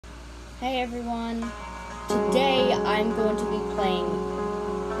Hey everyone, today I'm going to be playing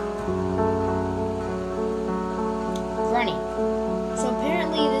Granny. So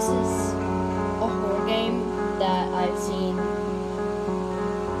apparently this is a horror game that I've seen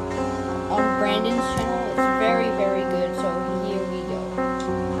on Brandon's channel. It's very, very good, so here we go.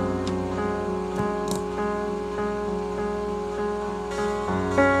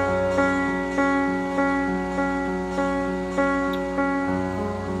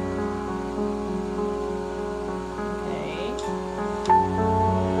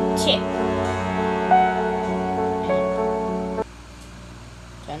 Chip.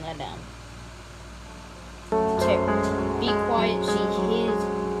 Turn that down. Chip. Be quiet, she hears.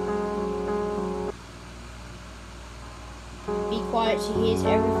 Be quiet, she hears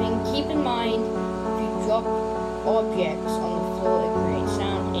everything. Keep in mind, if you drop objects on the floor, it creates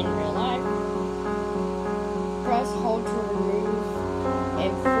sound in real life. Press hold to remove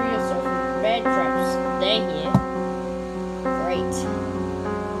and free yourself from bed traps. They're here. Great.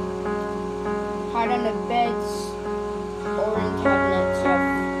 Hide under beds or in cabinets. You have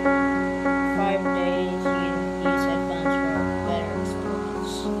 5 days. You use headphones for a better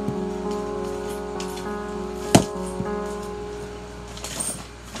experience.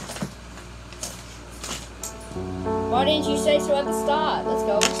 Why didn't you say so at the start? Let's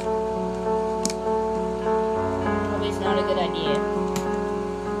go. Probably it's not a good idea.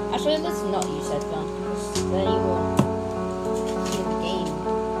 Actually, let's not use headphones because then you won't hear the game.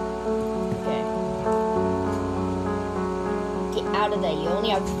 Out of there. You only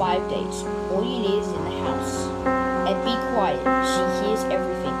have 5 days. All you need is in the house. And be quiet. She hears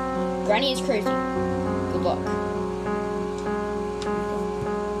everything. Granny is crazy. Good luck.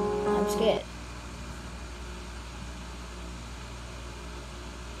 I'm scared.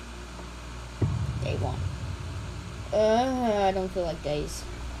 Day 1. I don't feel like days.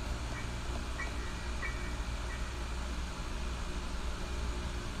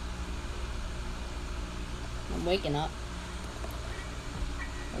 I'm waking up.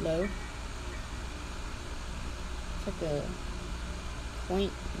 Hello? It's like a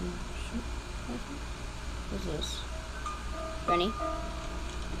point. What's this? Granny?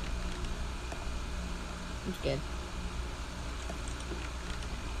 I'm scared.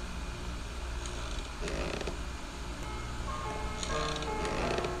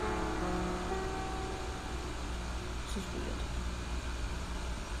 This is weird.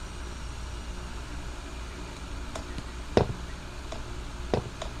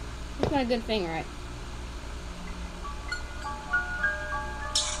 That's not a good thing, right?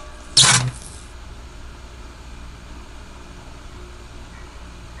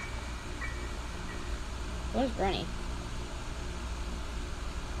 What is Granny?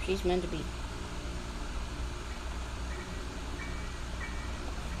 She's meant to be.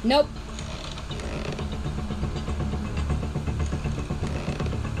 Nope.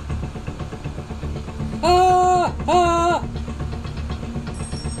 Ah! Ah!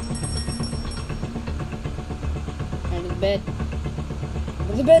 Under the bed.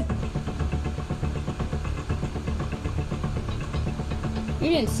 Under the bed. You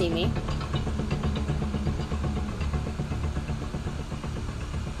didn't see me.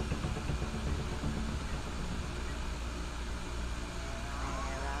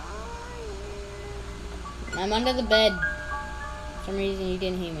 I'm under the bed. For some reason you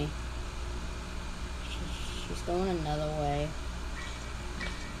didn't hear me. She's going another way.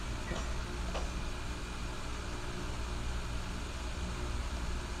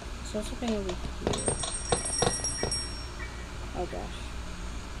 So something over here. Oh gosh.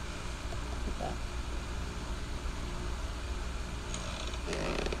 What the?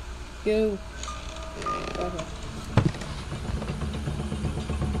 Go. Go ahead.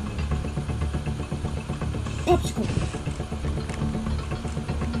 Popsicle.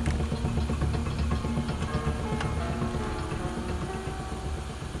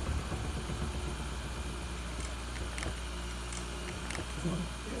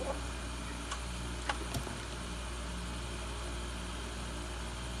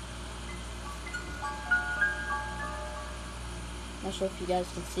 Not sure if you guys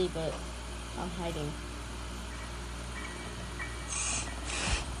can see, but I'm hiding.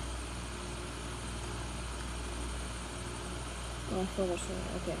 Oh, sure.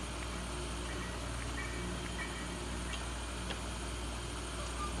 Okay.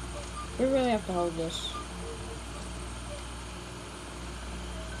 We really have to hold this.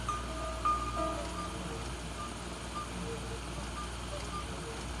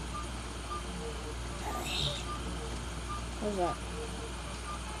 What is that?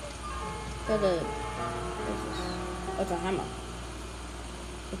 What's this? Oh, it's a hammer.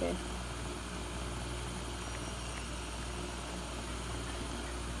 Okay.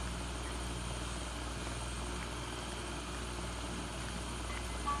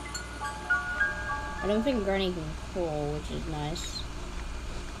 I don't think Granny can crawl, which is nice.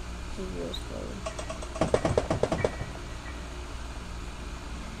 She's real slow.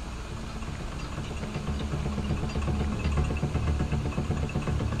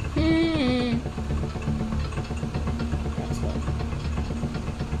 That's good.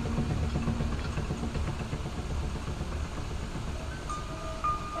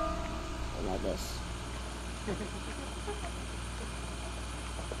 Like this.